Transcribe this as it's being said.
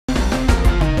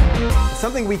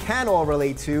Something we can all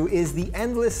relate to is the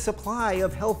endless supply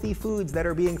of healthy foods that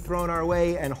are being thrown our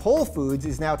way, and Whole Foods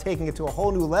is now taking it to a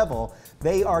whole new level.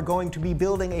 They are going to be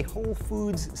building a Whole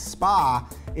Foods spa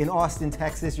in Austin,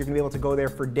 Texas. You're gonna be able to go there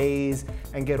for days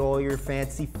and get all your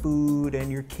fancy food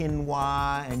and your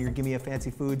quinoa and your, give me a fancy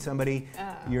food, somebody,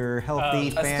 your healthy,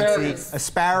 fancy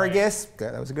asparagus.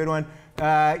 That was a good one.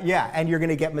 Yeah, and you're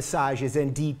gonna get massages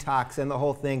and detox and the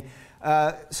whole thing.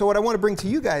 So what I want to bring to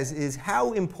you guys is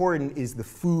how important is the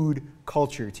food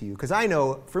culture to you? Because I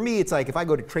know, for me, it's like if I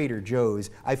go to Trader Joe's,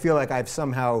 I feel like I've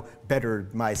somehow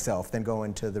bettered myself than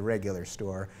going to the regular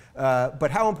store.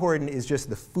 But how important is just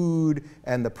the food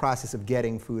and the process of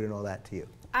getting food and all that to you?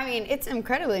 I mean, it's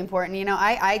incredibly important. You know,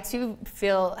 I too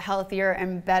feel healthier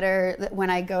and better when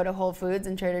I go to Whole Foods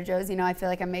and Trader Joe's. You know, I feel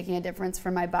like I'm making a difference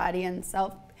for my body and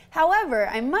self. However,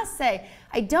 I must say,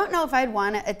 I don't know if I'd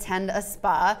want to attend a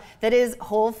spa that is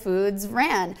Whole Foods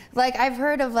ran. Like, I've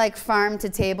heard of like farm to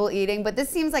table eating, but this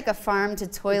seems like a farm to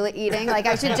toilet eating. Like,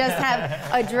 I should just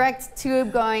have a direct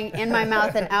tube going in my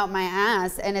mouth and out my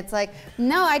ass. And it's like,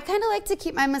 no, I'd kind of like to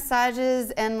keep my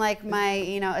massages and like my,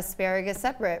 you know, asparagus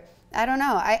separate. I don't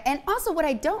know. And also what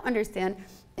I don't understand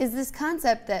is this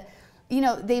concept that, you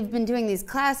know, they've been doing these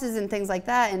classes and things like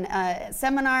that and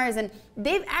seminars, and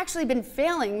they've actually been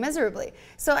failing miserably.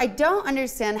 So I don't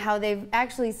understand how they've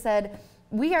actually said,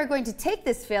 we are going to take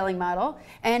this failing model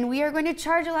and we are going to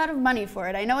charge a lot of money for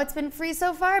it. I know it's been free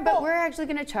so far, but we're actually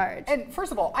going to charge. And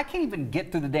first of all, I can't even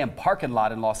get through the damn parking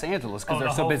lot in Los Angeles because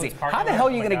they're so busy. How the hell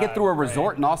are you going to get through a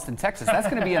resort in Austin, Texas? That's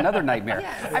going to be another nightmare.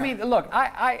 Yes. I mean, look,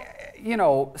 you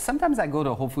know, sometimes I go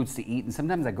to Whole Foods to eat and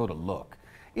sometimes I go to look.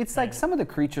 It's like some of the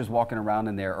creatures walking around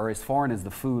in there are as foreign as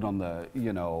the food on the,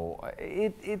 you know,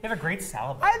 They have a great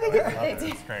salad bar.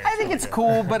 I think it's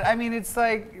cool, but I mean, it's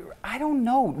like, I don't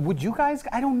know. Would you guys?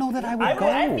 I don't know that I would go.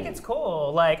 I think it's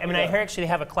cool. Like, I mean, I hear actually they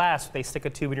have a class where they stick a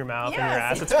tube in your mouth and your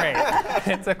ass. It's great.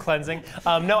 It's a cleansing.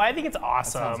 No, I think it's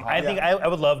awesome. I think I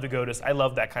would love to go to. I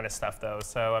love that kind of stuff, though.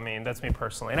 So I mean, that's me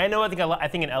personally. And I know I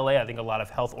think in LA, I think a lot of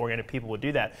health-oriented people would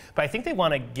do that. But I think they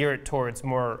want to gear it towards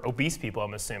more obese people.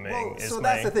 I'm assuming. Well, so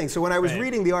that's the thing. So when I was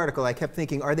reading the article, I kept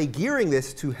thinking, are they gearing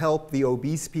this to help the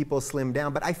obese people slim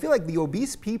down? But I feel like the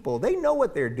obese people, they know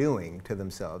what they're doing to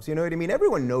themselves. You know what I mean?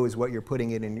 Everyone knows what you're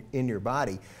putting in your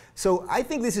body. So I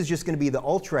think this is just going to be the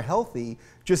ultra healthy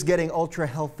just getting ultra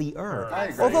healthier.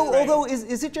 Although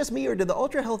is it just me, or did the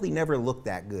ultra healthy never look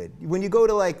that good? When you go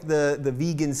to like the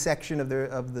vegan section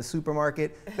of the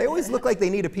supermarket, they always look like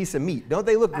they need a piece of meat. Don't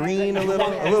they look green a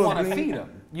little? You want to feed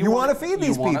them. You want to feed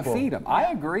these people. You want to feed them.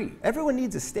 I agree. Everyone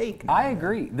needs a steak now. I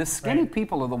agree. The skinny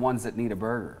people are the ones that need a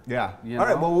burger. Yeah. You All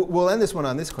know? right. Well, we'll end this one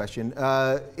on this question.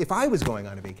 If I was going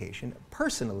on a vacation,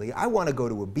 personally, I want to go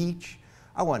to a beach.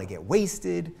 I want to get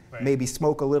wasted, maybe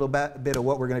smoke a little bit of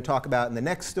what we're going to talk about in the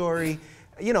next story.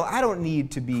 You know, I don't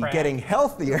need to be getting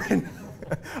healthier.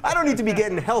 I don't need to be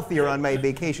getting healthier on my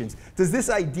vacations. Does this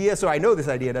idea, so I know this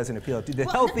idea doesn't appeal to the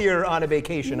healthier on a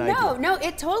vacation idea? No,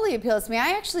 it totally appeals to me. I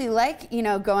actually like, you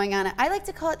know, going on I like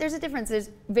to call it, there's a difference.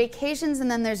 There's vacations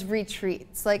and then there's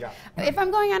retreats. Like, if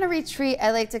I'm going on a retreat,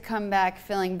 I like to come back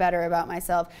feeling better about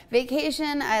myself.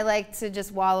 Vacation, I like to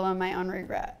just wallow in my own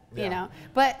regret. You know,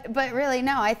 but really,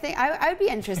 no, I think I would be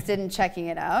interested in checking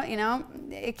it out. You know,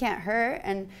 it can't hurt,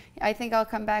 and I think I'll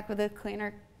come back with a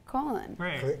cleaner colon.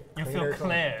 Right. You feel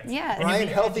clear. Yeah. Ryan,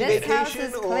 healthy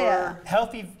vacation or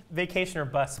healthy vacation or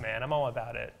bust, man. I'm all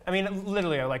about it. I mean,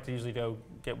 literally, I like to usually go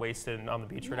get wasted on the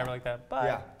beach or whatever like that.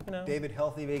 But you know. David,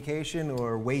 healthy vacation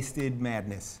or wasted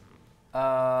madness?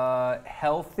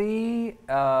 Healthy,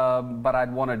 but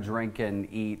I'd want to drink and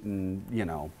eat and, you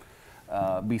know,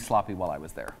 be sloppy while I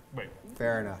was there.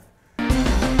 Fair enough.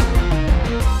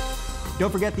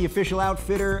 Don't forget, the official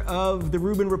outfitter of the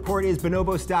Rubin Report is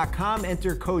bonobos.com.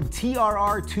 Enter code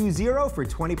TRR20 for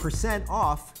 20%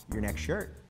 off your next shirt.